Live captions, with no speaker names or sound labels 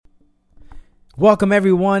Welcome,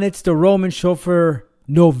 everyone. It's the Roman Show for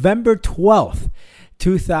November 12th,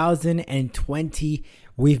 2020.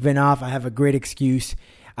 We've been off. I have a great excuse.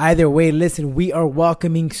 Either way, listen, we are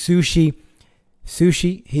welcoming Sushi.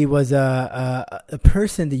 Sushi, he was a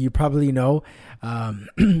person that you probably know,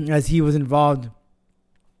 as he was involved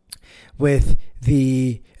with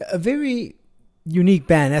a very unique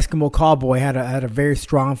band, Eskimo Cowboy. Had a very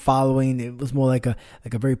strong following. It was more like a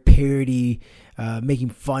very parody, making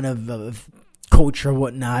fun of culture or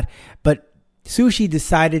whatnot. But Sushi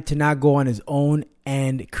decided to not go on his own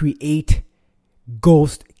and create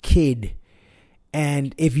Ghøstkid.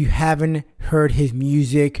 And if you haven't heard his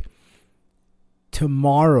music,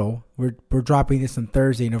 tomorrow, we're dropping this on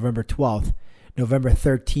Thursday, November 12th, November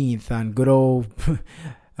 13th, on good old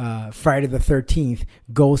Friday the 13th,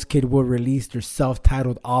 Ghøstkid will release their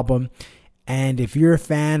self-titled album. And if you're a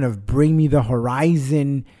fan of Bring Me the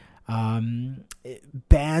Horizon,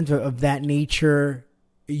 bands of that nature,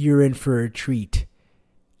 you're in for a treat.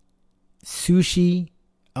 Sushi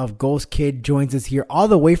of Ghøstkid joins us here all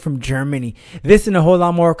the way from Germany. This and a whole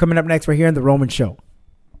lot more coming up next right here on The Roman Show.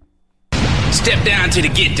 Step down to the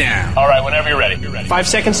get down. All right, whenever you're ready. 5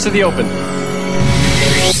 seconds to the open.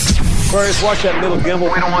 Aquarius, watch that little gimbal.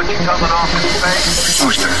 We don't want you coming off in space.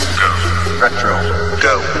 Booster, go. Retro,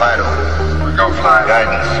 go. Vital, go flight.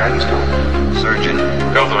 Guidance, go. Surgeon,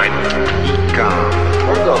 go flight. Econ,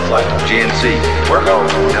 we're go flight. GNC, we're go.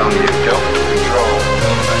 Telling you, go. Control,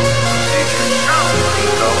 procedure,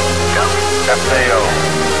 go. Go. FAO,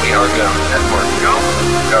 we are go. Network, go.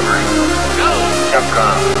 Discovery, go.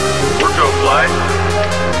 Capcom, we're go flight.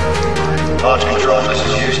 Launch control, this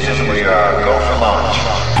is Houston. We are go for launch.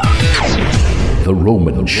 The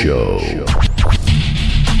Roman Show.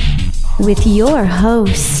 With your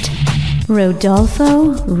host,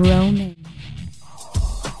 Rodolfo Roman.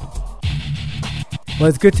 Well,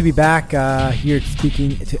 it's good to be back here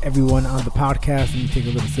speaking to everyone on the podcast. Let me take a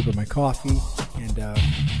little sip of my coffee. And the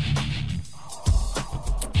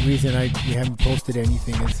reason we haven't posted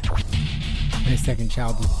anything is my second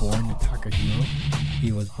child was born, Takahiro.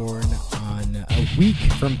 He was born on a week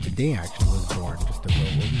from today, actually, was born. He was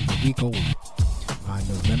a week old on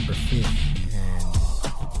November 5th.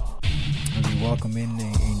 And as we welcome in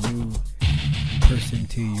a new person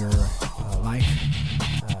to your life,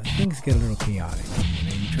 things get a little chaotic.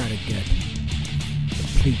 You try to get the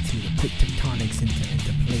plate tectonics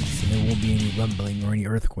into place, and there won't be any rumbling or any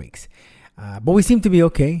earthquakes. But we seem to be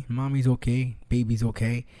okay. Mommy's okay. Baby's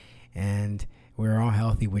okay. And we're all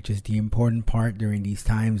healthy, which is the important part during these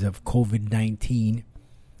times of COVID-19.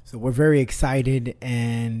 So we're very excited,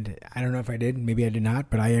 and I don't know if I did, maybe I did not,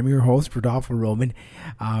 but I am your host, Rodolfo Roman,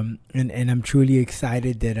 and I'm truly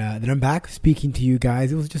excited that I'm back speaking to you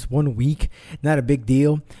guys. It was just 1 week, not a big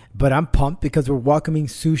deal, but I'm pumped because we're welcoming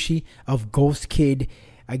Sushi of Ghøstkid.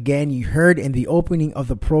 Again, you heard in the opening of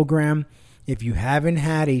the program, if you haven't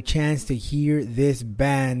had a chance to hear this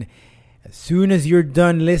band, as soon as you're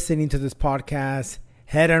done listening to this podcast,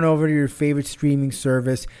 head on over to your favorite streaming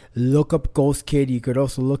service. Look up Ghøstkid. You could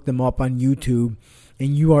also look them up on YouTube.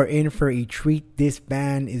 And you are in for a treat. This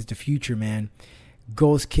band is the future, man.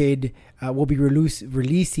 Ghøstkid will be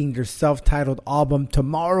releasing their self-titled album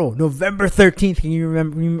tomorrow, November 13th. Can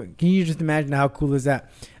you just imagine how cool is that?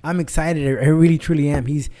 I'm excited. I really, truly am.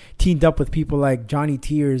 He's teamed up with people like Johnny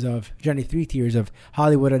 3 Tears of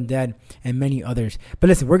Hollywood Undead and many others. But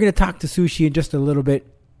listen, we're going to talk to Sushi in just a little bit.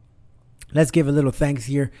 Let's give a little thanks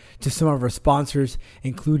here to some of our sponsors,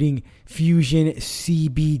 including Fusion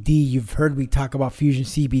CBD. You've heard me talk about Fusion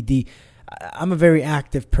CBD. I'm a very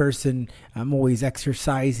active person. I'm always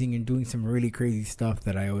exercising and doing some really crazy stuff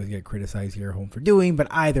that I always get criticized here at home for doing. But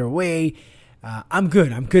either way, I'm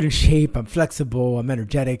good. I'm good in shape. I'm flexible. I'm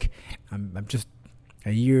energetic. I'm just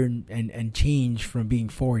a year and change from being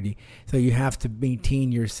 40. So you have to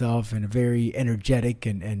maintain yourself in a very energetic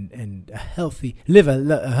and a healthy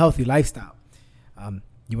lifestyle.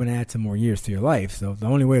 You want to add some more years to your life. So the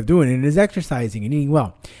only way of doing it is exercising and eating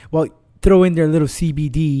well. Well, throw in their little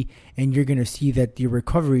CBD and you're going to see that your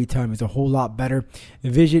recovery time is a whole lot better.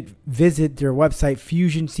 Visit their website,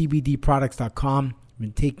 fusioncbdproducts.com. I've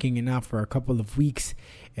been taking it now for a couple of weeks.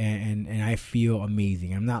 And I feel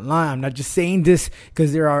amazing. I'm not lying. I'm not just saying this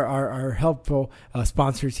because there are helpful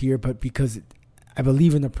sponsors here, but because I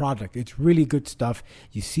believe in the product. It's really good stuff.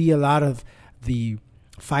 You see a lot of the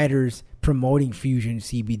fighters promoting Fusion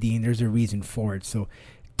CBD, and there's a reason for it. So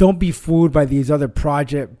don't be fooled by these other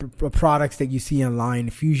products that you see online.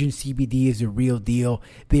 Fusion CBD is a real deal.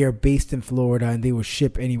 They are based in Florida, and they will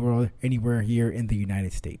ship anywhere here in the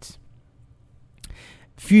United States.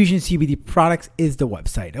 Fusion CBD Products is the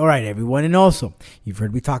website. All right, everyone. And also, you've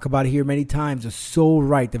heard me talk about it here many times. The Soul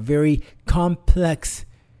Right, the very complex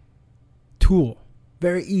tool.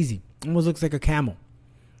 Very easy. Almost looks like a camel.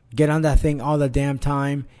 Get on that thing all the damn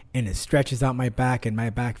time, and it stretches out my back, and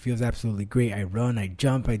my back feels absolutely great. I run, I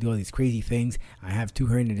jump, I do all these crazy things. I have 2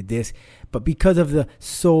 herniated discs. But because of the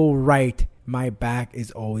Soul Right, my back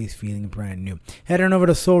is always feeling brand new. Head on over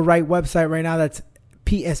to Soul Right website right now. That's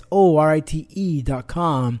PSORITE.com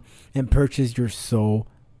and purchase your Soul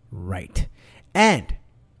Right. And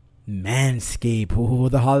Manscaped. Oh,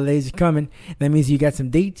 the holidays are coming. That means you got some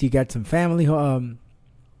dates, you got some family, some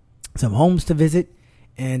homes to visit.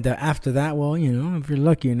 And after that, well, you know, if you're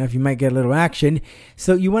lucky enough, you might get a little action.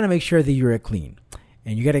 So you want to make sure that you're clean.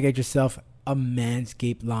 And you got to get yourself a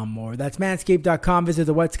Manscaped lawnmower. That's manscaped.com. Visit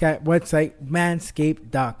the website,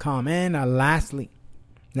 manscaped.com. And lastly,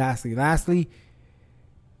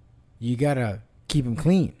 you got to keep them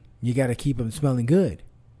clean. You got to keep them smelling good.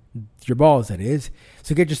 Your balls, that is.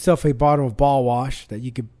 So get yourself a bottle of ball wash that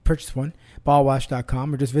you can purchase one,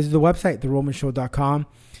 ballwash.com, or just visit the website, theromanshow.com,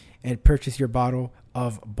 and purchase your bottle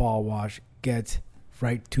of ball wash. Get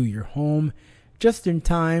right to your home just in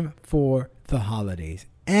time for the holidays.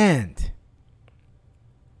 And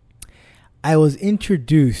I was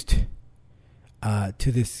introduced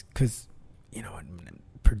to this because, you know, I'm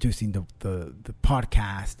producing the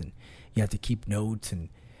podcast, and you have to keep notes, and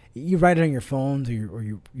you write it on your phones, or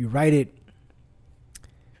you write it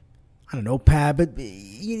on a notepad, but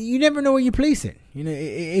you never know where you place it. You know,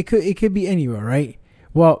 it could be anywhere, right?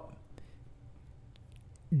 Well,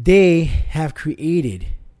 they have created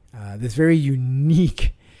this very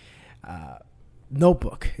unique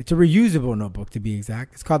notebook. It's a reusable notebook, to be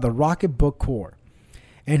exact. It's called the Rocketbook Core.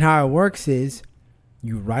 And how it works is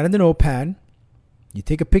you write on the notepad, you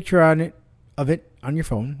take a picture of it on your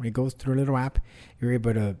phone. It goes through a little app. You're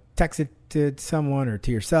able to text it to someone or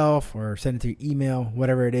to yourself, or send it to your email,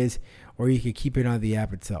 whatever it is, or you can keep it on the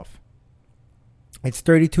app itself. It's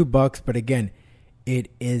 $32, but again,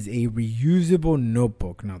 it is a reusable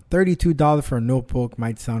notebook. Now, $32 for a notebook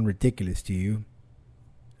might sound ridiculous to you.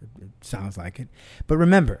 It sounds like it. But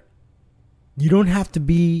remember, you don't have to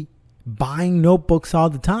be buying notebooks all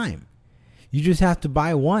the time. You just have to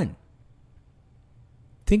buy one.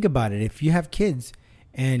 Think about it. If you have kids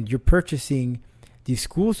and you're purchasing these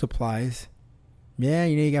school supplies, yeah,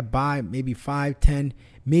 you know, you got to buy maybe 5, 10.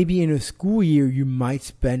 Maybe in a school year, you might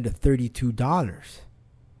spend $32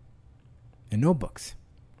 in notebooks.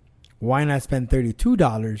 Why not spend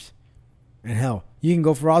 $32? And hell, you can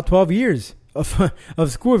go for all 12 years of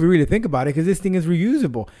school if you really think about it, because this thing is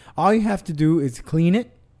reusable. All you have to do is clean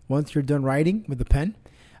it once you're done writing with a pen.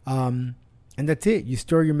 And that's it. You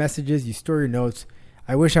store your messages, you store your notes.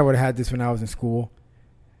 I wish I would have had this when I was in school,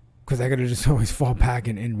 because I could have just always fall back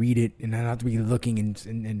and read it, and I don't have to be looking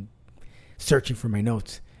and searching for my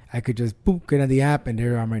notes. I could just boop, get on the app, and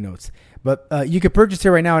there are my notes. But you can purchase it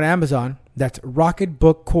right now on Amazon. That's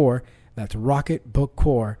Rocketbook Core. That's Rocketbook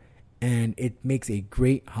Core. And it makes a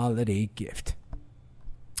great holiday gift.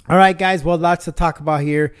 All right, guys. Well, lots to talk about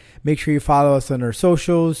here. Make sure you follow us on our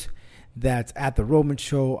socials. That's at The Roman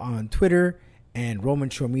Show on Twitter, and Roman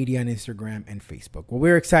Show Media on Instagram and Facebook. Well,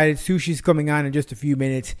 we're excited. Sushi's coming on in just a few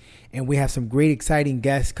minutes, and we have some great, exciting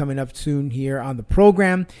guests coming up soon here on the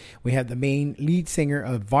program. We have the main lead singer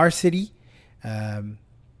of Varsity, a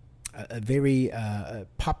very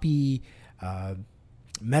poppy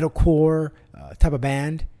metalcore type of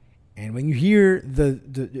band. And when you hear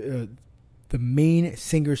the main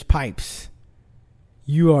singer's pipes,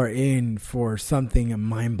 you are in for something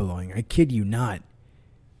mind-blowing. I kid you not.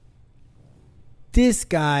 This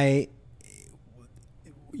guy,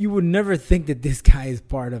 you would never think that this guy is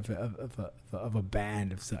part of a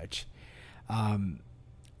band of such.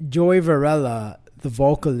 Joey Varela, the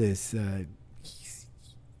vocalist, the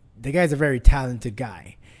guy's a very talented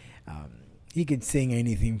guy. He could sing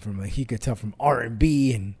anything from, like, he could tell from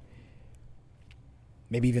R&B and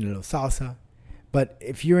maybe even a little salsa. But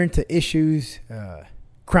if you're into Issues,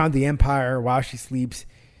 Crown the Empire, While She Sleeps,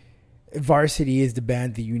 Varsity is the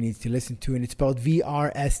band that you need to listen to, and it's spelled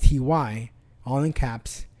VRSTY, all in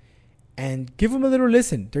caps. And give them a little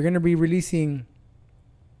listen. They're going to be releasing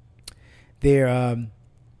their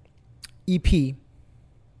EP,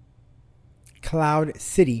 Cloud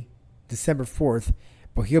City, December 4th.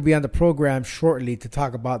 But he'll be on the program shortly to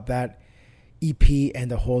talk about that EP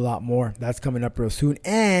and a whole lot more. That's coming up real soon.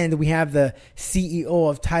 And we have the CEO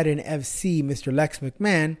of Titan FC, Mr. Lex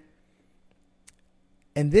McMahon.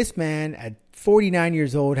 And this man, at 49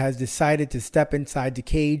 years old, has decided to step inside the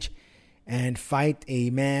cage and fight a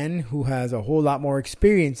man who has a whole lot more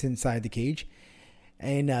experience inside the cage.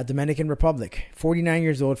 in Dominican Republic. 49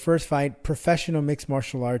 years old, first fight, professional mixed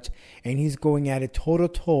martial arts, and he's going at it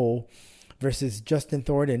toe-to-toe versus Justin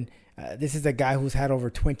Thornton. This is a guy who's had over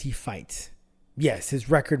 20 fights. Yes, his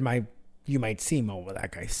record you might seem, oh, well,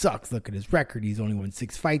 that guy sucks. Look at his record. He's only won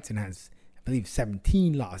 6 fights and has, I believe,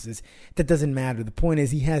 17 losses. That doesn't matter. The point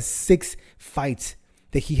is he has 6 fights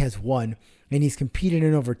that he has won, and he's competed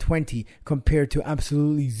in over 20 compared to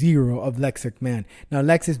absolutely 0 of Lex McMahon. Now,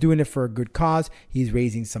 Lex is doing it for a good cause. He's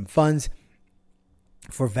raising some funds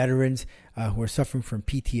for veterans who are suffering from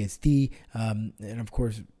PTSD and, of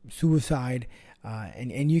course, suicide.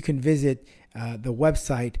 And you can visit the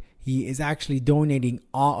website. He is actually donating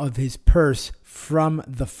all of his purse from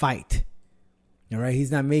the fight. All right.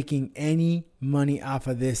 He's not making any money off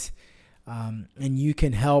of this. And you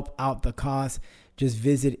can help out the cause. Just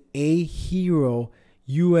visit aherousa.org.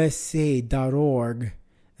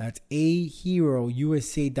 That's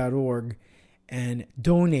aherousa.org and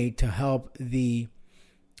donate to help the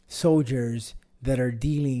soldiers that are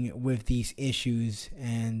dealing with these issues.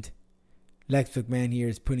 And Lex McMahon here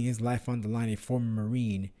is putting his life on the line, a former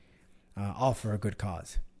Marine, all for a good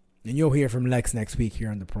cause. And you'll hear from Lex next week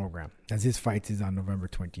here on the program, as his fight is on November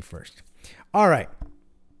 21st. All right.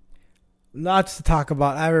 Lots to talk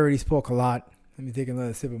about. I already spoke a lot. Let me take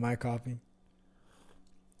another sip of my coffee.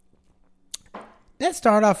 Let's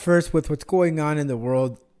start off first with what's going on in the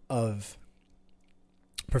world of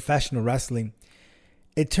professional wrestling.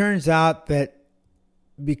 It turns out that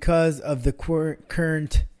because of the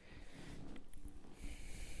current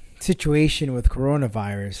situation with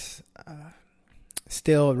coronavirus,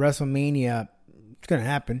 still WrestleMania, it's going to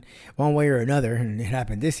happen one way or another, and it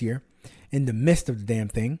happened this year in the midst of the damn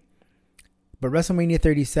thing. But WrestleMania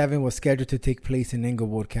 37 was scheduled to take place in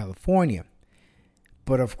Inglewood, California.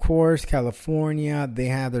 But of course, California, they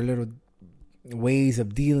have their little ways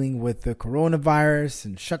of dealing with the coronavirus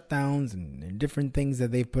and shutdowns and different things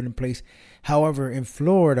that they've put in place. However, in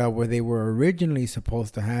Florida, where they were originally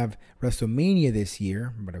supposed to have WrestleMania this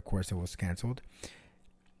year, but of course it was canceled,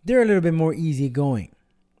 they're a little bit more easygoing.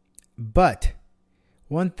 But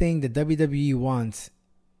one thing that WWE wants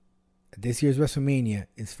at this year's WrestleMania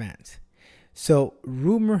is fans. So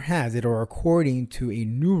rumor has it, or according to a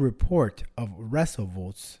new report of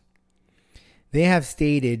WrestleVotes, they have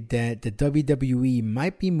stated that the WWE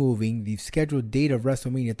might be moving the scheduled date of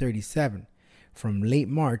WrestleMania 37 from late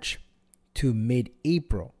March to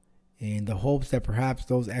mid-April, in the hopes that perhaps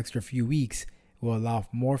those extra few weeks will allow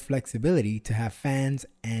more flexibility to have fans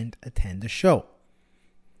and attend the show.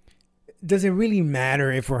 Does it really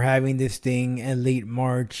matter if we're having this thing in late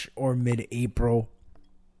March or mid-April?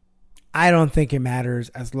 I don't think it matters,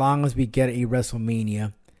 as long as we get a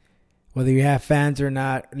WrestleMania. Whether you have fans or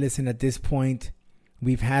not, listen, at this point,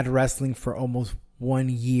 we've had wrestling for almost 1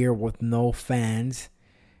 year with no fans.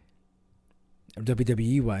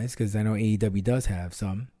 WWE-wise, because I know AEW does have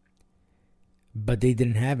some. But they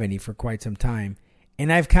didn't have any for quite some time.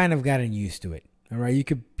 And I've kind of gotten used to it. All right, you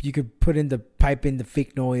could put in the pipe in the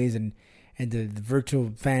fake noise and the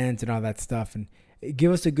virtual fans and all that stuff. And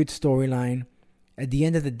give us a good storyline. At the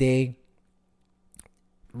end of the day,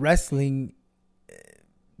 wrestling,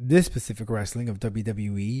 this specific wrestling of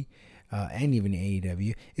WWE and even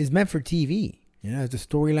AEW, is meant for TV. You know, it's a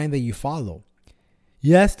storyline that you follow.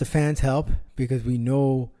 Yes, the fans help because we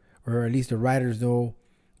know, or at least the writers know,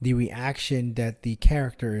 the reaction that the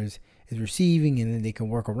character is receiving, and then they can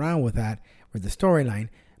work around with that with the storyline.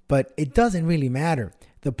 But it doesn't really matter.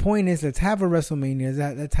 The point is, let's have a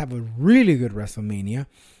WrestleMania. Let's have a really good WrestleMania.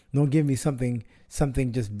 Don't give me something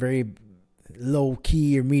just very low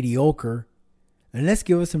key or mediocre. And let's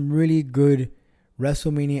give us some really good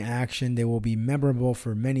WrestleMania action that will be memorable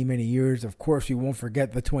for many, many years. Of course, we won't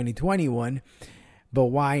forget the 2021, but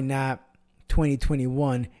why not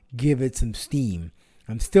 2021 give it some steam?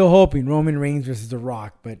 I'm still hoping Roman Reigns versus The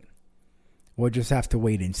Rock, but we'll just have to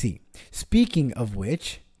wait and see. Speaking of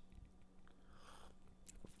which,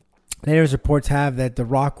 latest reports have that The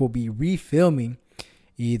Rock will be refilming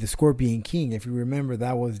The Scorpion King. If you remember,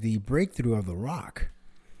 that was the breakthrough of The Rock.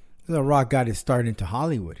 The Rock got his start into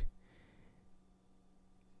Hollywood.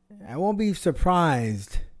 I won't be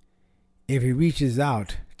surprised if he reaches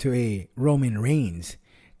out to a Roman Reigns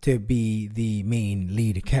to be the main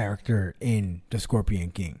lead character in The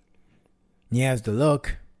Scorpion King. He has the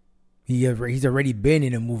look. He's already been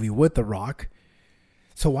in a movie with The Rock.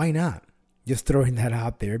 So why not? Just throwing that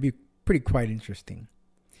out there. It'd be pretty quite interesting.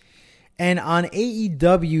 And on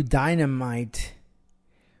AEW Dynamite,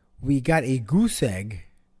 we got a goose egg,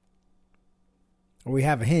 or we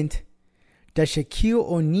have a hint, that Shaquille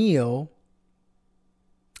O'Neal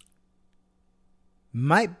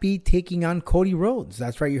might be taking on Cody Rhodes.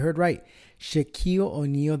 That's right, you heard right. Shaquille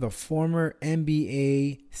O'Neal, the former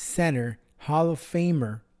NBA center, Hall of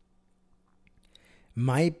Famer,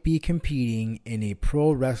 might be competing in a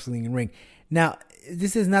pro wrestling ring. Now,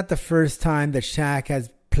 this is not the first time that Shaq has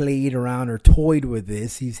played around or toyed with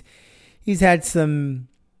this. He's had some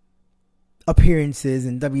appearances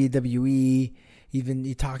in WWE. Even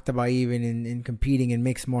he talked about even in competing in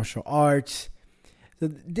mixed martial arts. So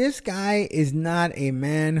this guy is not a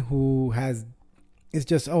man who is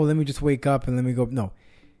just, let me just wake up and let me go. No,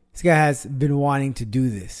 this guy has been wanting to do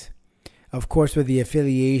this. Of course, with the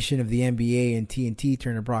affiliation of the NBA and TNT,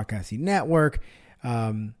 Turner Broadcasting Network,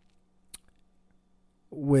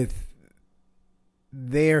 with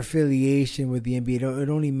their affiliation with the NBA, it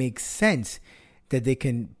only makes sense that they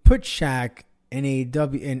can put Shaq and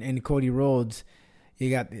AEW and Cody Rhodes. You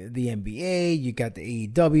got the NBA, you got the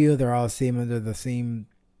AEW. They're all under the same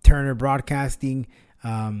Turner Broadcasting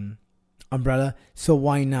umbrella. So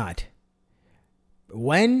why not?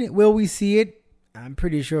 When will we see it? I'm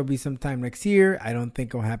pretty sure it'll be sometime next year. I don't think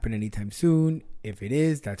it'll happen anytime soon. If it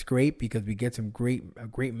is, that's great because we get a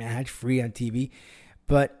great match free on TV.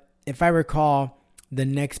 But if I recall, the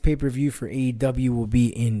next pay-per-view for AEW will be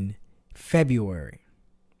in February.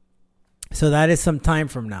 So that is some time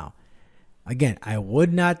from now. Again, I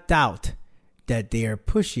would not doubt that they are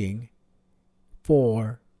pushing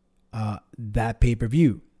for that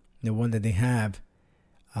pay-per-view, the one that they have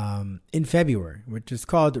in February, which is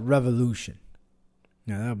called Revolution.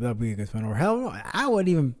 Now, that'll be a good one. Or hell no, I would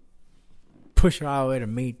even push it all the way to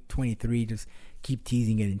May 23. Just keep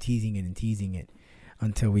teasing it and teasing it and teasing it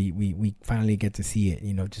until we finally get to see it.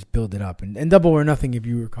 Just build it up. And Double or Nothing, if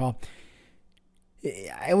you recall,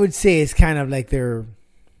 I would say it's kind of like their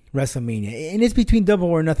WrestleMania. And it's between Double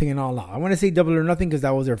or Nothing and All Out. I want to say Double or Nothing because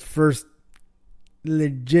that was their first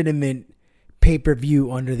legitimate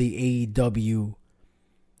pay-per-view under the AEW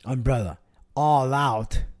umbrella. All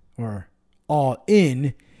Out, or All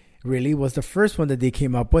In, really was the first one that they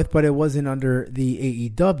came up with, but it wasn't under the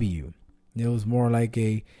AEW. It was more like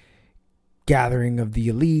a gathering of the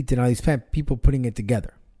elite and all these people putting it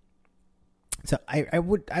together. So I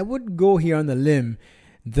would go here on the limb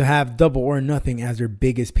to have Double or Nothing as their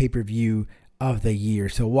biggest pay-per-view of the year.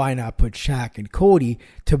 So why not put Shaq and Cody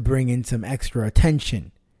to bring in some extra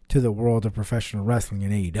attention to the world of professional wrestling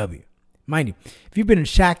in AEW? Mind you, if you've been in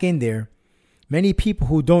Shaq in there, many people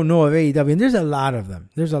who don't know of AEW, and there's a lot of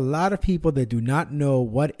them. There's a lot of people that do not know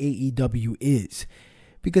what AEW is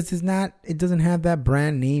because it doesn't have that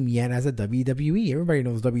brand name yet as a WWE. Everybody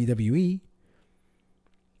knows WWE.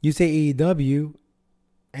 You say AEW,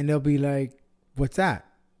 and they'll be like, "What's that?"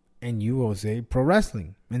 And you will say pro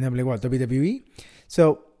wrestling, and they'll be like, "What, WWE?"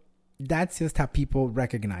 So that's just how people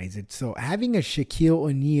recognize it. So having a Shaquille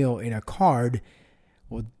O'Neal in a card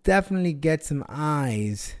will definitely get some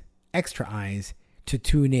eyes, extra eyes, to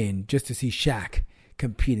tune in just to see Shaq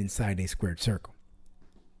compete inside a squared circle.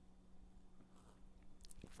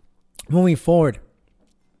 Moving forward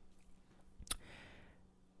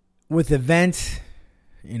with events,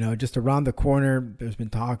 just around the corner, there's been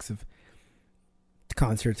talks of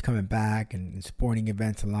concerts coming back and sporting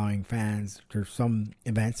events allowing fans. There's some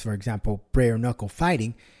events, for example, Bare Knuckle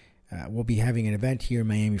Fighting will be having an event here in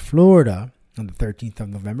Miami, Florida on the 13th of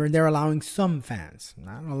November, and they're allowing some fans,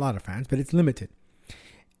 not a lot of fans, but it's limited.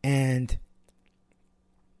 And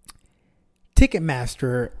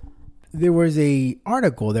Ticketmaster, there was a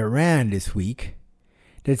article that ran this week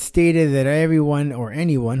that stated that everyone or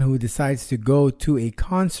anyone who decides to go to a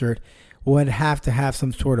concert would have to have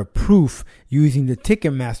some sort of proof using the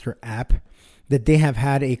Ticketmaster app that they have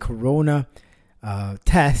had a corona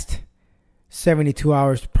test 72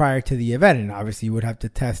 hours prior to the event. And obviously you would have to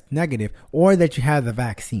test negative, or that you have the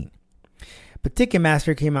vaccine. But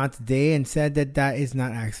Ticketmaster came out today and said that that is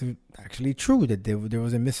not actually true, that there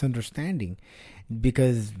was a misunderstanding.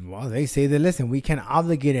 Because, well, they say that, listen, we can't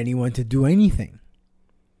obligate anyone to do anything.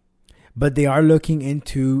 But they are looking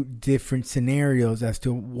into different scenarios as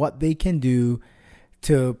to what they can do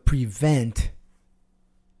to prevent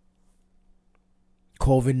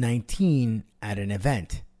COVID-19 at an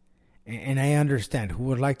event. And I understand who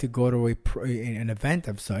would like to go to an event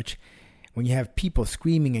of such when you have people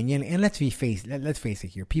screaming and yelling. And let's face it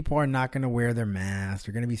here. People are not going to wear their masks.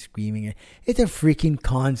 They're going to be screaming. It's a freaking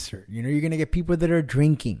concert. You're going to get people that are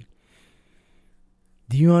drinking.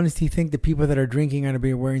 Do you honestly think the people that are drinking are going to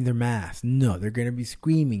be wearing their masks? No, they're going to be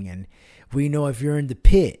screaming. And we know if you're in the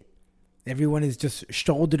pit, everyone is just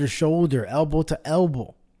shoulder to shoulder, elbow to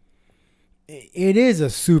elbow. It is a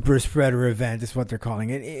super spreader event, is what they're calling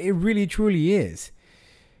it. It really, truly is.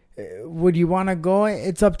 Would you want to go?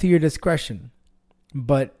 It's up to your discretion.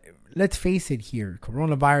 But let's face it here.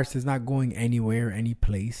 Coronavirus is not going anywhere, any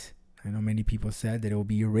place. I know many people said that it will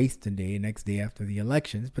be erased today, next day after the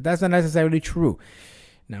elections, but that's not necessarily true.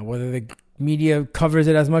 Now, whether the media covers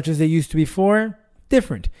it as much as they used to before,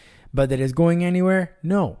 different. But that it's going anywhere?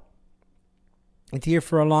 No. It's here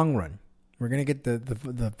for a long run. We're going to get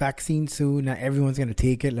the vaccine soon. Not everyone's going to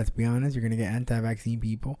take it, let's be honest. You're going to get anti-vaccine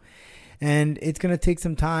people. And it's going to take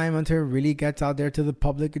some time until it really gets out there to the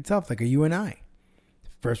public itself, like you and I.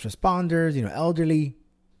 First responders, elderly,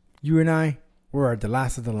 you and I, we're at the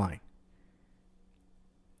last of the line.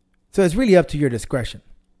 So it's really up to your discretion.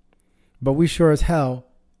 But we sure as hell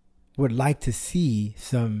would like to see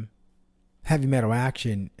some heavy metal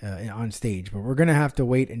action on stage. But we're going to have to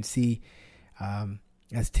wait and see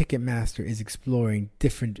as Ticketmaster is exploring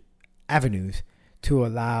different avenues to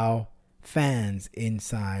allow fans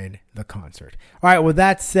inside the concert. All right, with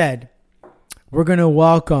that said, we're going to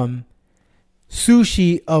welcome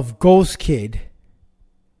Sushi of Ghøstkid.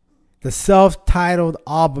 The self-titled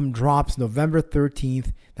album drops November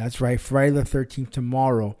 13th. That's right, Friday the 13th,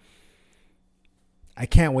 tomorrow. I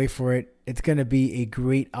can't wait for it. It's going to be a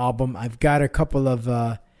great album. I've got a couple of...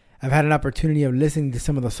 I've had an opportunity of listening to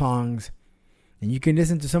some of the songs. And you can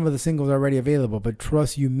listen to some of the singles already available. But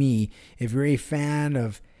trust you me, if you're a fan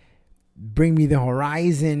of Bring Me the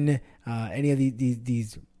Horizon, any of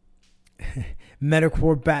these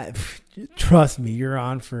metalcore trust me, you're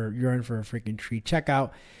in for a freaking treat. Check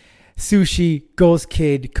out Sushi,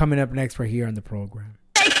 Ghøstkid, coming up next right here on the program.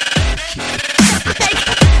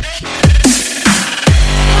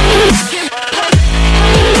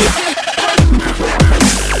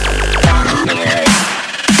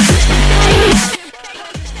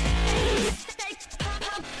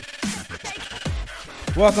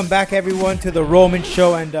 Welcome back, everyone, to the Roman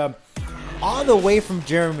Show. And all the way from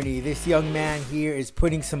Germany, this young man here is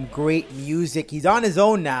putting some great music. He's on his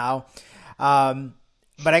own now.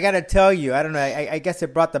 But I got to tell you, I don't know, I guess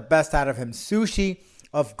it brought the best out of him. Sushi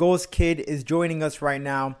of Ghøstkid is joining us right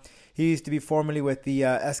now. He used to be formerly with the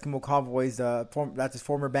Eskimo Cowboys. That's his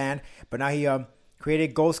former band. But now he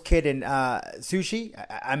created Ghøstkid. And Sushi,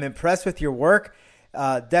 I'm impressed with your work.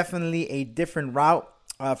 Definitely a different route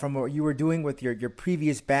from what you were doing with your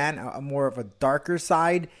previous band, more of a darker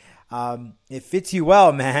side. It fits you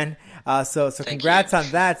well, man. So congrats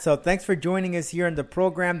on that. So thanks for joining us here on the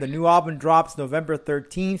program. The new album drops November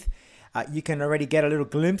 13th. You can already get a little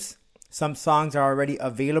glimpse. Some songs are already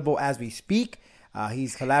available as we speak.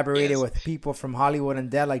 He's collaborated with people from Hollywood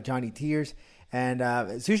and Dead like Johnny Tears. And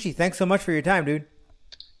Sushi, thanks so much for your time, dude.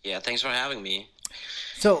 Yeah, thanks for having me.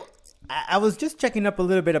 So I was just checking up a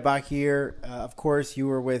little bit about here. Of course, you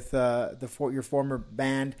were with your former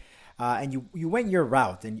band. And you went your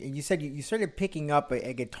route, and you said you started picking up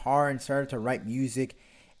a guitar and started to write music,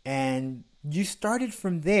 and you started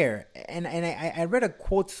from there. And I read a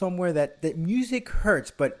quote somewhere that music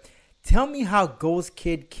hurts, but tell me how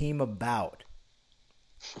Ghøstkid came about.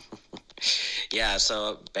 Yeah,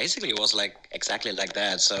 so basically it was like exactly like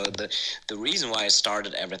that. So the reason why I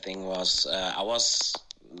started everything was I was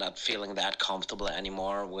not feeling that comfortable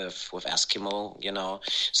anymore with Eskimo,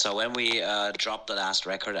 So when we dropped the last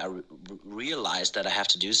record, I realized that I have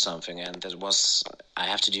to do something, and I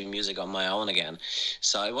have to do music on my own again.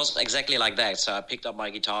 So it was exactly like that. So I picked up my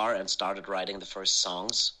guitar and started writing the first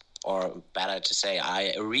songs, or better to say,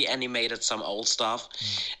 I reanimated some old stuff,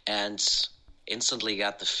 and instantly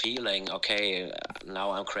got the feeling, okay,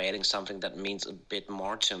 now I'm creating something that means a bit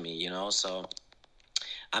more to me, So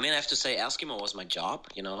I mean, I have to say Eskimo was my job,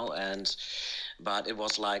 but it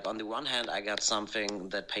was like, on the one hand, I got something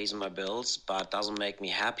that pays my bills, but doesn't make me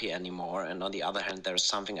happy anymore. And on the other hand, there's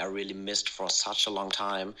something I really missed for such a long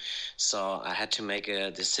time. So I had to make a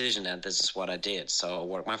decision, and this is what I did. So I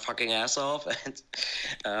worked my fucking ass off and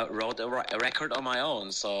wrote a record on my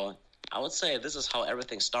own. So I would say this is how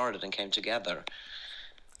everything started and came together.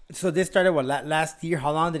 So this started, last year?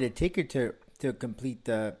 How long did it take you to complete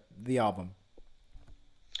the album?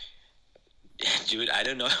 Dude, I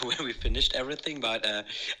don't know when we finished everything, but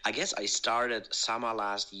I guess I started summer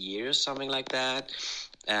last year, something like that.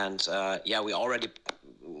 And we already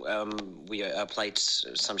played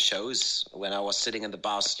some shows when I was sitting in the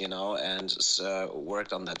bus, and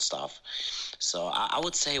worked on that stuff. So I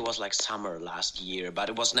would say it was like summer last year, but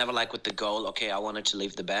it was never like with the goal, okay, I wanted to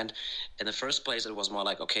leave the band. In the first place, it was more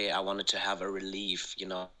like, okay, I wanted to have a relief,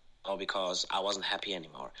 because I wasn't happy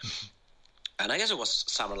anymore. And I guess it was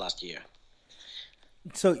summer last year.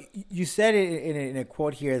 So you said in a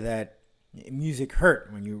quote here that music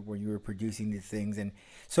hurt when you were producing these things, and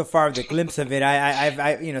so far the glimpse of it,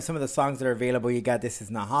 I've some of the songs that are available. You got This Is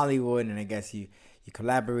Not Hollywood, and I guess you you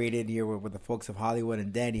collaborated here with the folks of Hollywood,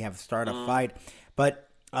 and then you have Start a Fight. But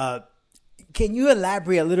can you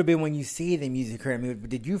elaborate a little bit when you see the music career? I mean,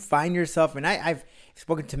 did you find yourself, and I've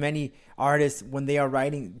spoken to many artists when they are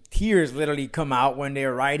writing, tears literally come out when they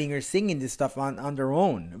are writing or singing this stuff on their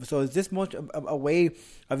own. So is this much a way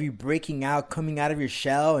of you breaking out, coming out of your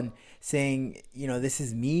shell and saying, you know, this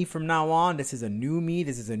is me from now on, this is a new me,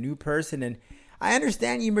 this is a new person? And I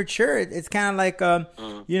understand you mature. It's kind of like,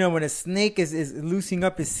 you know, when a snake is loosening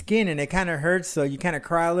up his skin and it kind of hurts, so you kind of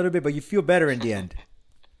cry a little bit, but you feel better in the end.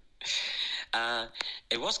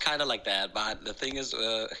 It was kind of like that, but the thing is,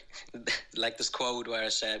 like this quote where I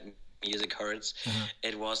said music hurts,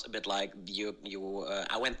 it was a bit like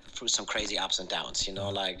I went through some crazy ups and downs, you know,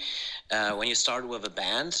 like when you started with a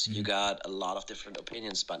band, you got a lot of different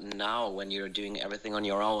opinions, but now when you're doing everything on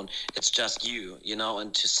your own, it's just you know,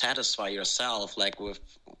 and to satisfy yourself, like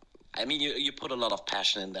I mean, you put a lot of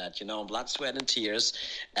passion in that, you know, blood, sweat, and tears,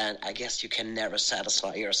 and I guess you can never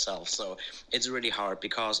satisfy yourself, so it's really hard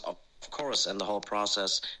because of course, in the whole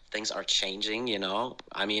process, things are changing, you know.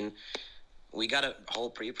 I mean, we got a whole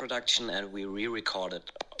pre-production and we re-recorded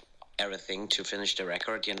everything to finish the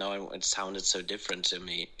record, you know, and it sounded so different to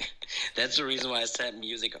me. That's the reason why I said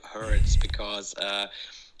music hurts, because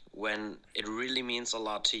when it really means a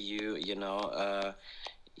lot to you, you know,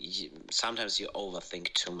 sometimes you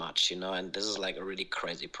overthink too much, you know, and this is like a really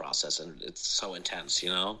crazy process and it's so intense, you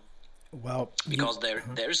know. Well, because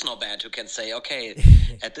there is no band who can say, okay,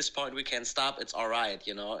 at this point we can stop, it's all right,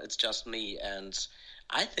 you know, it's just me. And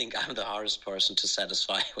I think I'm the hardest person to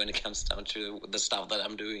satisfy when it comes down to the stuff that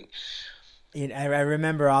I'm doing. I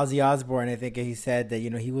remember Ozzy Osbourne, I think he said that, you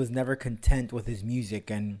know, he was never content with his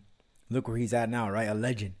music, and look where he's at now, right? A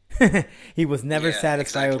legend. He was never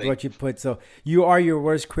satisfied with what you put. So you are your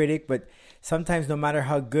worst critic, but sometimes no matter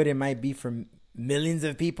how good it might be for millions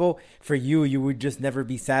of people, for you would just never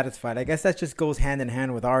be satisfied. I guess that just goes hand in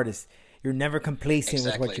hand with artists. You're never complacent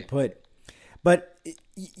with what you put. But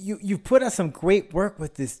you've put out some great work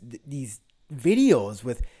with these videos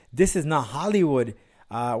with This Is Not Hollywood,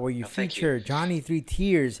 where you feature Johnny 3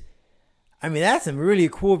 Tears. I mean, that's a really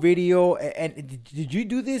cool video. And did you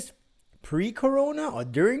do this pre-corona or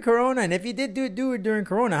during corona? And if you did do it during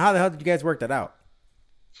corona, how the hell did you guys work that out?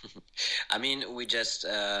 I mean, we just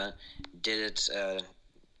did it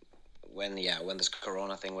when this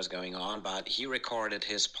corona thing was going on, but he recorded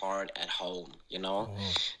his part at home, you know.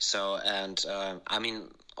 So, and I mean,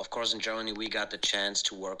 of course in Germany we got the chance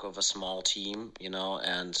to work with a small team, you know,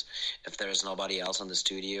 and if there is nobody else in the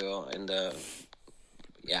studio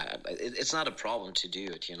it's not a problem to do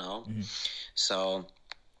it, you know. So,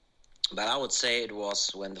 but I would say it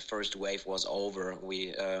was when the first wave was over,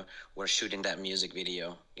 we were shooting that music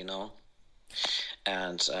video, you know.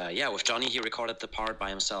 And with Johnny, he recorded the part by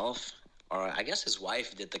himself, or I guess his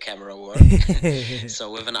wife did the camera work.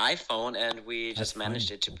 So with an iPhone, and we just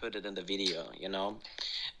managed to put it in the video, you know.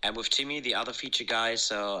 And with Timmy, the other feature guy,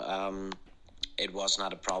 so it was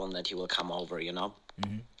not a problem that he will come over, you know.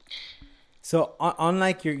 So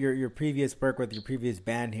unlike your previous work with your previous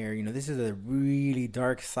band here, you know, this is a really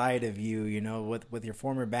dark side of you, you know. With your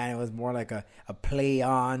former band, it was more like a play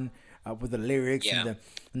on with the lyrics and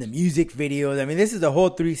the music videos. I mean, this is the whole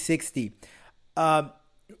 360.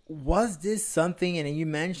 Was this something, and you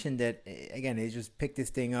mentioned that, again, they just picked this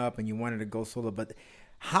thing up and you wanted to go solo, but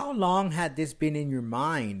how long had this been in your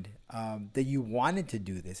mind that you wanted to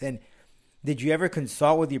do this? And did you ever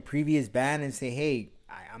consult with your previous band and say, hey,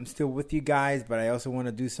 I'm still with you guys, but I also want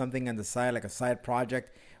to do something on the side, like a side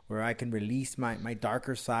project where I can release my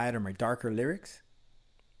darker side or my darker lyrics?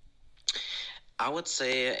 I would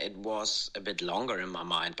say it was a bit longer in my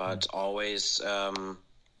mind, but always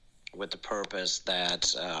with the purpose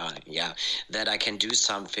that, that I can do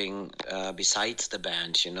something besides the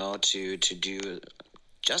band, you know, to do,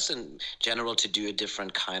 just in general, to do a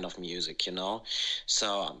different kind of music, you know.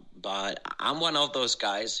 So, but I'm one of those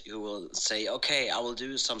guys who will say, okay, I will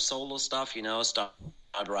do some solo stuff, you know, start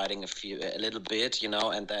writing a little bit, you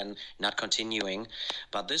know, and then not continuing.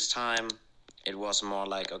 But this time it was more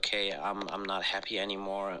like, okay, I'm not happy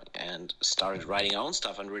anymore, and started writing own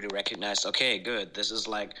stuff and really recognized, okay, good, this is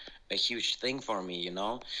like a huge thing for me, you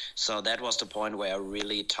know. So that was the point where I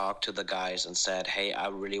really talked to the guys and said, hey, I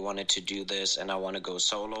really wanted to do this and I want to go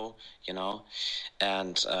solo, you know.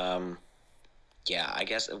 And I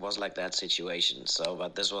guess it was like that situation. So,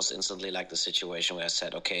 but this was instantly like the situation where I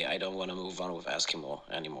said, okay, I don't want to move on with Eskimo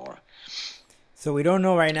anymore. So we don't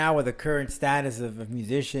know right now with the current status of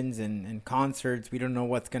musicians and concerts. We don't know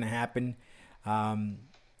what's going to happen.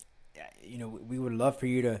 You know, we would love for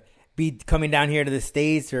you to be coming down here to the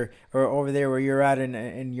States or over there where you're at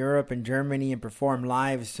in Europe and Germany and perform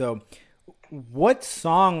live. So what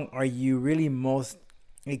song are you really most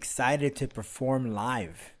excited to perform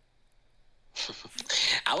live?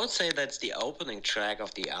 I would say that's the opening track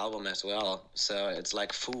of the album as well. So it's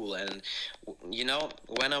like Fool. And, you know,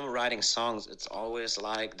 when I'm writing songs, it's always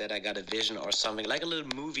like that I got a vision or something, like a little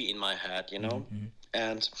movie in my head, you know? Mm-hmm.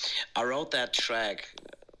 And I wrote that track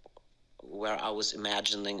where I was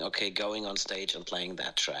imagining, okay, going on stage and playing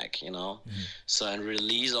that track, you know? Mm-hmm. So, and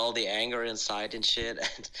release all the anger inside and shit.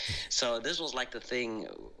 And so this was like the thing,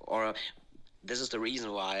 or this is the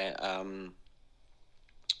reason why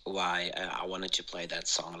I wanted to play that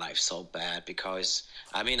song live so bad, because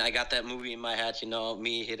I mean, I got that movie in my head, you know,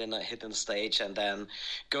 me hitting the stage and then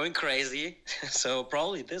going crazy. So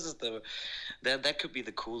probably this is that could be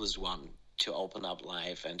the coolest one to open up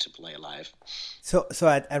live and to play live. So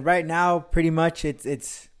at right now, pretty much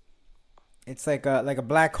it's like a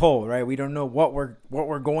black hole, right? We don't know what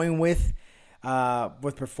we're going with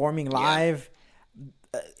performing live. Yeah.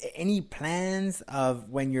 Any plans of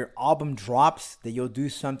when your album drops that you'll do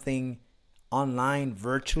something online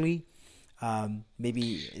virtually?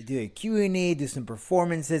 Maybe do a Q&A, do some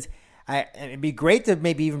performances. It'd be great to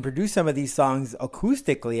maybe even produce some of these songs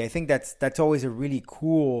acoustically. I think that's always a really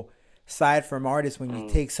cool side from artists when you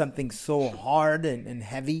take something so hard and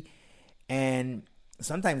heavy, and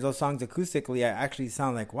sometimes those songs acoustically actually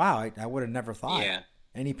sound like, wow, I would have never thought. Yeah.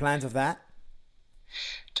 Any plans of that?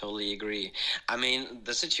 Totally agree. I mean,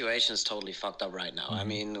 the situation is totally fucked up right now. Mm-hmm. I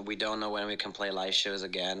mean, we don't know when we can play live shows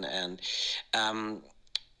again. And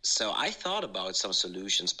so I thought about some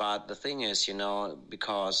solutions. But the thing is, you know,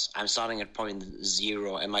 because I'm starting at point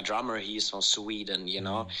 0 and my drummer, he's from Sweden, you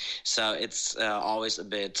know. So it's always a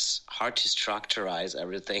bit hard to structurize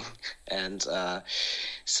everything. And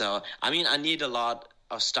so, I mean, I need a lot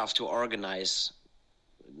of stuff to organize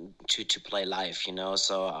to play live, you know,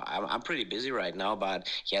 so I'm pretty busy right now, but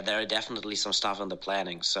yeah, there are definitely some stuff in the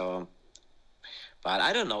planning, so, but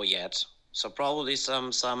I don't know yet, so probably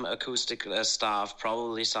some acoustic stuff,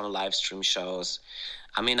 probably some live stream shows.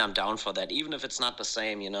 I mean, I'm down for that, even if it's not the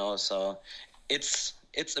same, you know, so it's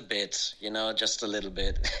a bit, you know, just a little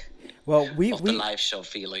bit well, we the live show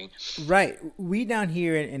feeling. Right, we down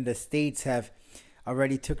here in the States have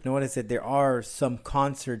already took notice that there are some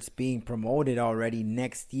concerts being promoted already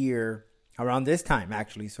next year around this time,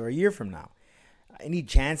 actually, so a year from now. Any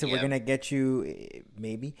chance that we're going to get you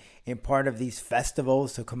maybe in part of these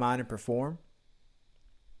festivals to come out and perform?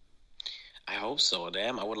 I hope so.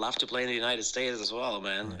 Damn, I would love to play in the United States as well,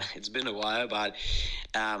 man. Yeah. It's been a while, but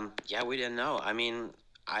yeah, we didn't know. I mean,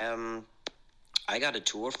 I got a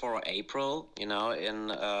tour for April, you know,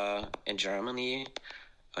 in Germany,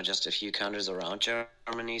 or just a few countries around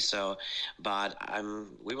Germany. So, but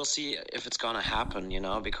we will see if it's gonna happen, you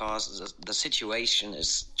know, because the situation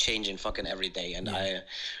is changing fucking every day, and I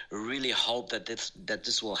really hope that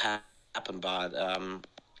this will happen. But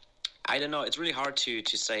I don't know. It's really hard to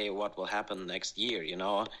say what will happen next year, you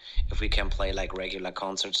know, if we can play like regular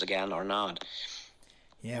concerts again or not.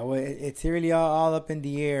 Yeah, well, it's really all up in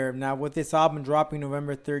the air now. With this album dropping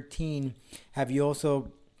November 13, have you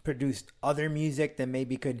also produced other music that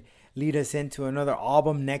maybe could lead us into another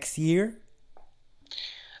album next year?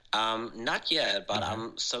 Not yet, but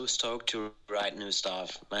I'm so stoked to write new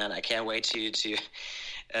stuff, man. I can't wait to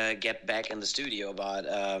get back in the studio. But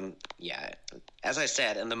yeah, as I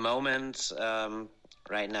said, in the moment,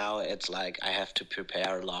 right now, it's like I have to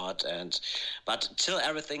prepare a lot, but till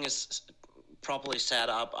everything is properly set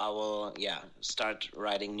up, I will start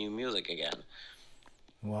writing new music again.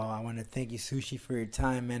 Well, I want to thank you, Sushi, for your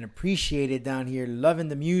time, man. Appreciate it down here. Loving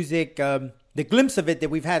the music. The glimpse of it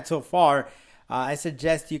that we've had so far. I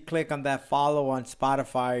suggest you click on that follow on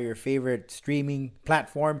Spotify, your favorite streaming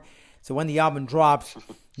platform. So when the album drops,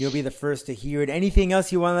 you'll be the first to hear it. Anything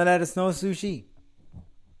else you want to let us know, Sushi?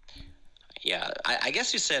 Yeah, I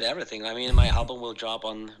guess you said everything. I mean, my album will drop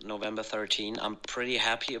on November 13. I'm pretty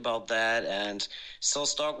happy about that, and so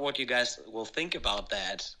stoked what you guys will think about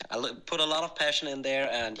that. I put a lot of passion in there,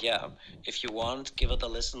 and yeah, if you want, give it a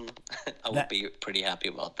listen. I would be pretty happy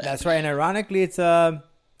about that. That's right, and ironically, it's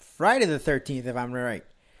Friday the 13th, if I'm right.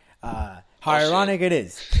 How ironic it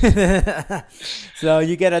is. So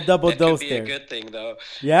you get a double dose there. That could be a good thing, though.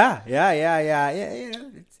 Yeah.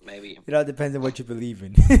 Maybe. It all depends on what you believe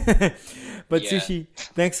in. But Sushi,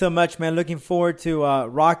 thanks so much, man. Looking forward to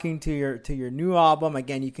rocking to your new album.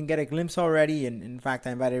 Again, you can get a glimpse already. And in fact,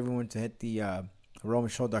 I invite everyone to hit the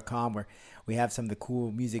RomanShow.com, where we have some of the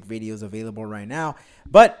cool music videos available right now.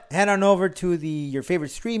 But head on over to your favorite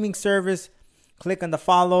streaming service. click on the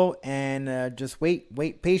follow, and just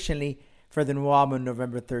wait patiently for the new album,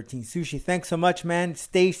 November 13th. Sushi, thanks so much, man.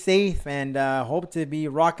 Stay safe, and hope to be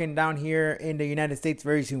rocking down here in the United States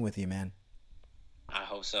very soon with you, man. I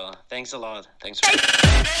hope so. Thanks a lot. Thanks.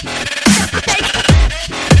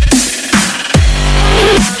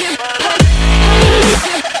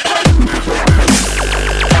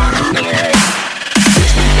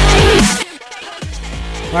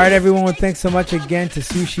 All right, everyone. Thanks so much again to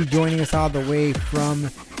Sushi joining us all the way from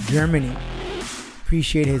Germany.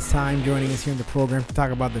 Appreciate his time joining us here in the program to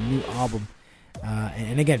talk about the new album.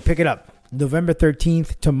 And again, pick it up. November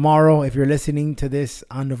 13th, tomorrow. If you're listening to this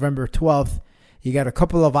on November 12th, you got a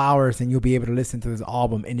couple of hours and you'll be able to listen to this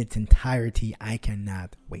album in its entirety. I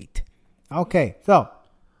cannot wait. Okay, so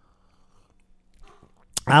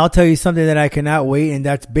I'll tell you something that I cannot wait, and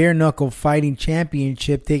that's Bare Knuckle Fighting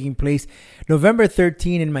Championship taking place November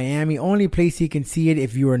 13 in Miami. Only place you can see it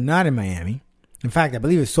if you are not in Miami. In fact, I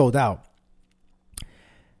believe it's sold out.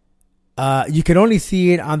 You can only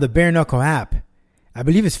see it on the Bare Knuckle app. I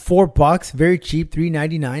believe it's $4, very cheap,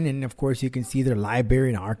 $3.99, and of course you can see their library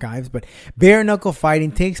and archives. But Bare Knuckle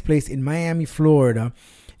Fighting takes place in Miami, Florida.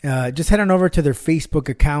 Just head on over to their Facebook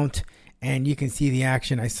account, and you can see the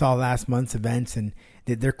action. I saw last month's events, and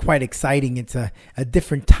they're quite exciting. It's a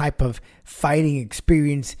different type of fighting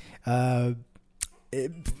experience.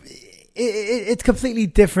 It's completely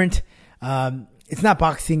different. It's not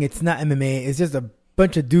boxing. It's not MMA. It's just a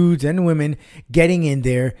bunch of dudes and women getting in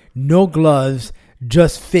there. No gloves,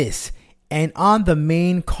 just fists. And on the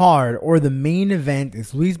main card, or the main event,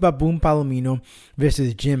 is Luis Baboon Palomino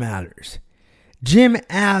versus Jim Allers. Jim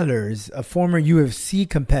Allers, a former UFC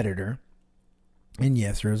competitor. And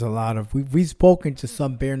yes, there's a lot of... We've spoken to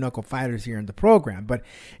some bare knuckle fighters here in the program. But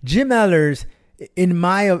Jim Allers, in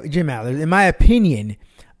my opinion,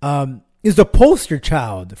 is the poster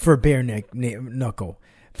child for bare knuckle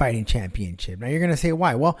fighting championship. Now, you're going to say,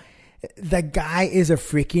 why? Well, the guy is a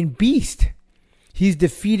freaking beast. He's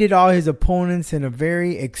defeated all his opponents in a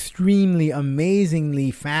very extremely,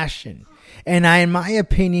 amazingly fashion. And in my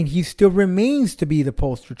opinion, he still remains to be the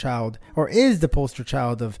poster child, or is the poster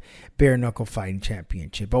child, of bare knuckle fighting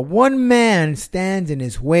championship. But one man stands in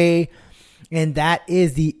his way, and that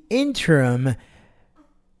is the interim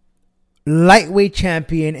lightweight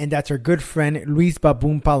champion, and that's our good friend Luis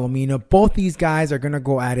Baboon Palomino. Both these guys are going to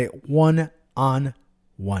go at it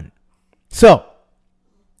 1-on-1. So,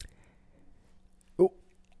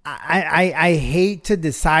 I hate to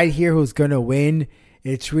decide here who's going to win.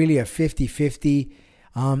 It's really a 50-50.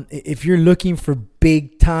 If you're looking for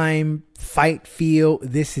big time fight feel,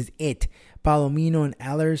 this is it. Palomino and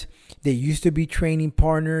Allers, they used to be training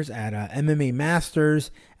partners at MMA Masters.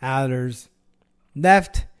 Allers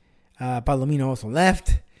left. Palomino also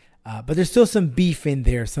left. But there's still some beef in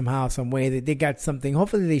there somehow, some way. That they got something.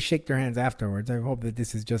 Hopefully they shake their hands afterwards. I hope that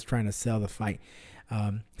this is just trying to sell the fight,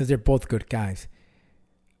 because they're both good guys.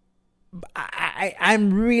 I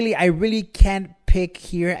really can't pick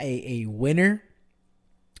here a winner.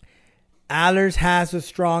 Allers has a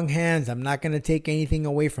strong hands. I'm not going to take anything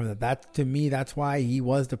away from that. That, to me, that's why he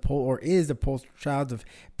was is the poster child of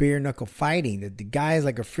bare knuckle fighting. The guy is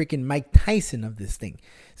like a freaking Mike Tyson of this thing.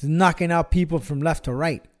 He's knocking out people from left to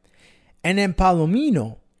right. And then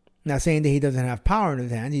Palomino, not saying that he doesn't have power in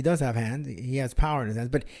his hands. He does have hands. He has power in his hands.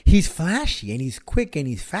 But he's flashy and he's quick and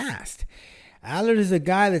he's fast. Allers is a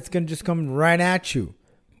guy that's going to just come right at you.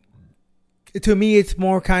 To me, it's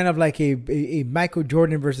more kind of like a Michael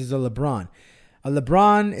Jordan versus a LeBron. A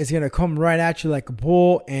LeBron is going to come right at you like a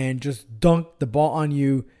bull and just dunk the ball on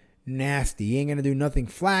you nasty. He ain't going to do nothing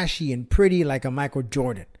flashy and pretty like a Michael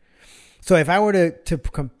Jordan. So if I were to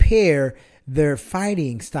compare their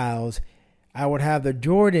fighting styles, I would have the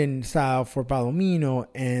Jordan style for Palomino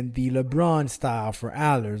and the LeBron style for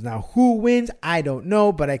Allers. Now, who wins? I don't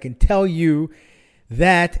know, but I can tell you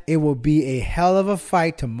that it will be a hell of a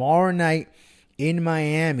fight tomorrow night in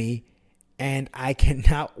Miami, and I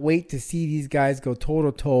cannot wait to see these guys go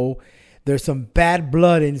toe-to-toe. There's some bad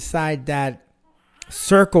blood inside that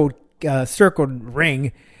circled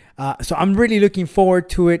ring. So I'm really looking forward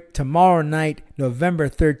to it tomorrow night, November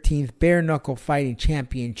 13th, Bare Knuckle Fighting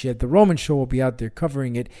Championship. The Roman Show will be out there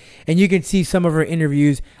covering it. And you can see some of our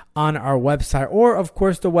interviews on our website, or, of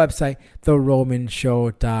course, the website,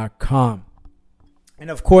 theromanshow.com.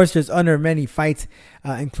 And, of course, there's other many fights,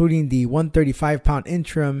 including the 135-pound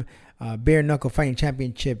interim Bare Knuckle Fighting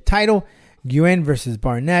Championship title. Nguyen versus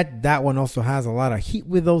Barnett. That one also has a lot of heat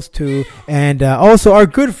with those two. And also our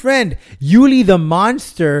good friend, Yuli the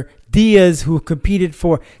Monster Diaz, who competed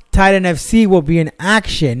for Titan FC, will be in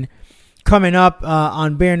action coming up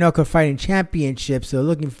on Bare Knuckle Fighting Championship. So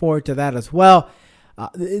looking forward to that as well.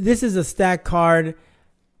 This is a stacked card.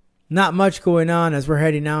 Not much going on as we're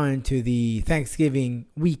heading now into the Thanksgiving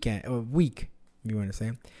weekend or week, if you want to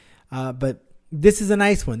say. But this is a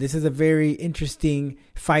nice one. This is a very interesting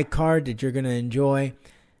fight card that you're going to enjoy.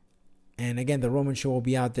 And again, the Roman Show will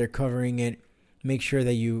be out there covering it. Make sure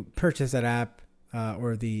that you purchase that app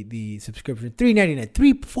or the subscription.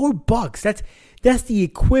 $3.99, $4. That's the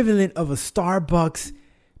equivalent of a Starbucks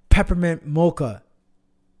peppermint mocha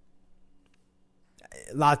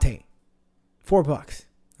latte. $4.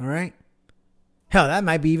 All right. Hell, that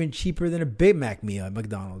might be even cheaper than a Big Mac meal at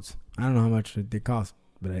McDonald's. I don't know how much they cost,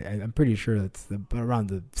 but I'm pretty sure that's around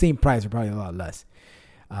the same price or probably a lot less.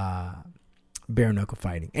 Bare knuckle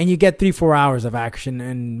fighting. And you get 3-4 hours of action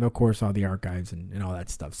and, of course, all the archives and all that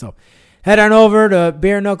stuff. So head on over to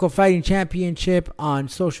Bare Knuckle Fighting Championship on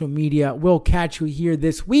social media. We'll catch you here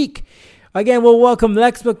this week. Again, we'll welcome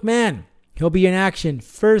Lex McMahon. He'll be in action.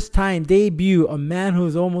 First time debut. A man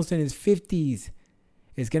who's almost in his 50s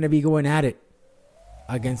is going to be going at it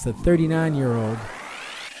against a 39-year-old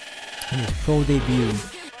in his pro debut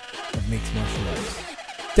of mixed martial arts.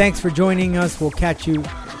 Thanks for joining us. We'll catch you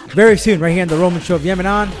very soon right here on The Roman Show. If you haven't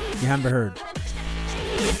you haven't heard.